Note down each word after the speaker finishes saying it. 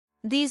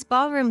These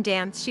ballroom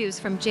dance shoes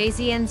from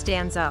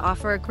JZNXdanza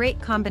offer a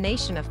great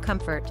combination of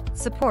comfort,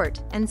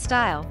 support, and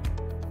style.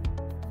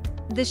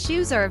 The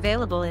shoes are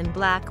available in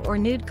black or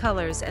nude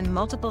colors and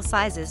multiple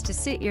sizes to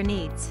suit your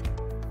needs.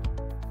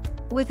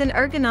 With an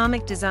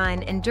ergonomic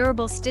design and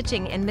durable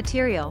stitching and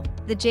material,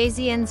 the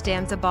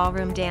JZNXdanza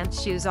ballroom dance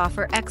shoes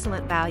offer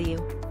excellent value.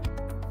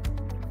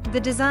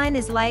 The design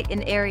is light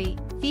and airy,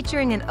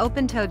 featuring an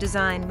open-toe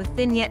design with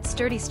thin yet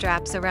sturdy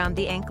straps around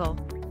the ankle.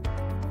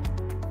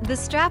 The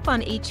strap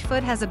on each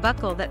foot has a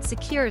buckle that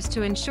secures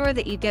to ensure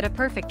that you get a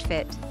perfect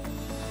fit.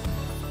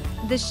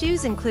 The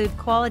shoes include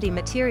quality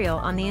material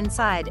on the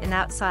inside and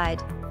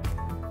outside.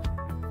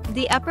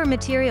 The upper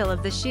material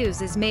of the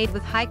shoes is made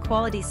with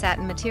high-quality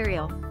satin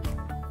material.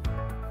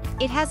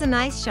 It has a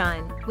nice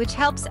shine, which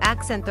helps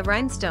accent the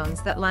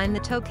rhinestones that line the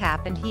toe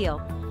cap and heel.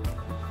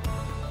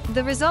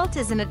 The result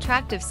is an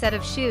attractive set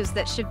of shoes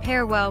that should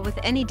pair well with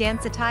any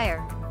dance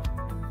attire.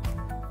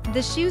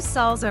 The shoes'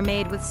 soles are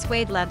made with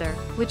suede leather,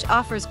 which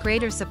offers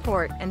greater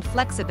support and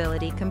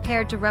flexibility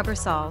compared to rubber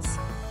soles.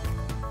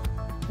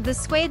 The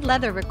suede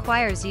leather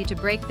requires you to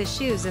break the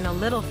shoes in a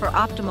little for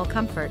optimal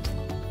comfort.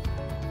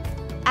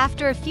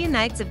 After a few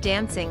nights of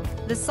dancing,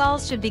 the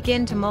soles should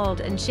begin to mold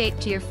and shape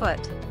to your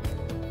foot.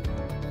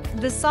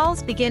 The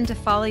soles begin to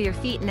follow your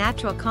feet's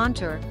natural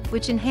contour,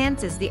 which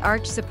enhances the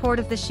arch support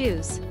of the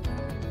shoes.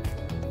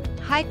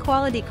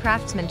 High-quality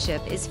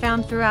craftsmanship is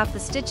found throughout the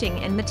stitching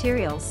and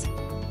materials.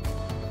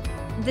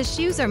 The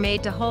shoes are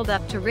made to hold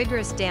up to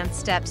rigorous dance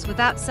steps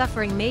without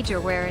suffering major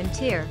wear and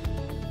tear.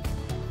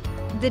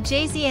 The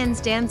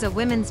JZNXdanza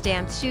women's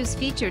dance shoes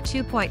feature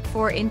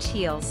 2.4-inch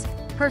heels,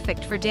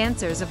 perfect for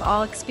dancers of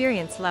all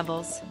experience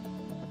levels.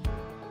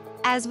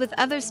 As with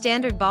other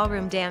standard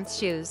ballroom dance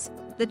shoes,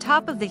 the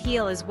top of the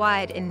heel is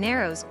wide and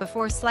narrows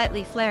before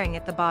slightly flaring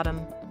at the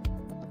bottom.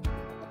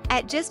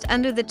 At just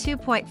under the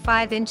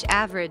 2.5-inch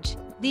average,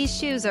 these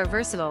shoes are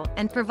versatile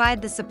and provide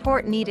the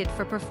support needed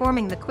for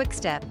performing the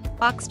quickstep,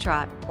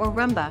 foxtrot, or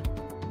rumba.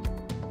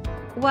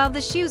 While the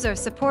shoes are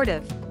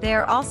supportive, they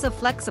are also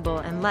flexible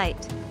and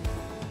light.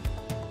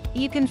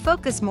 You can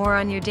focus more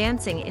on your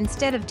dancing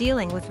instead of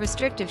dealing with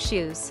restrictive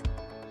shoes.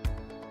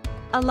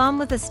 Along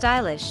with a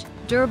stylish,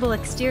 durable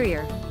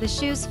exterior, the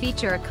shoes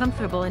feature a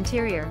comfortable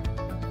interior.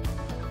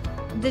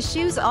 The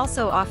shoes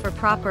also offer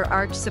proper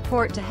arch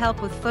support to help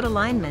with foot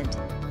alignment,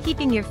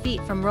 keeping your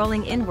feet from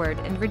rolling inward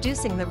and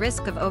reducing the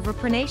risk of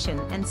overpronation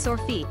and sore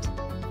feet.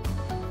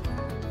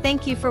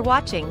 Thank you for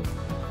watching.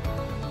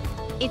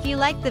 If you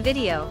liked the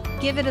video,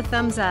 give it a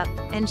thumbs up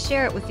and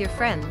share it with your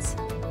friends.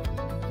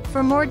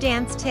 For more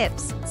dance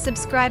tips,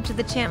 subscribe to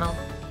the channel.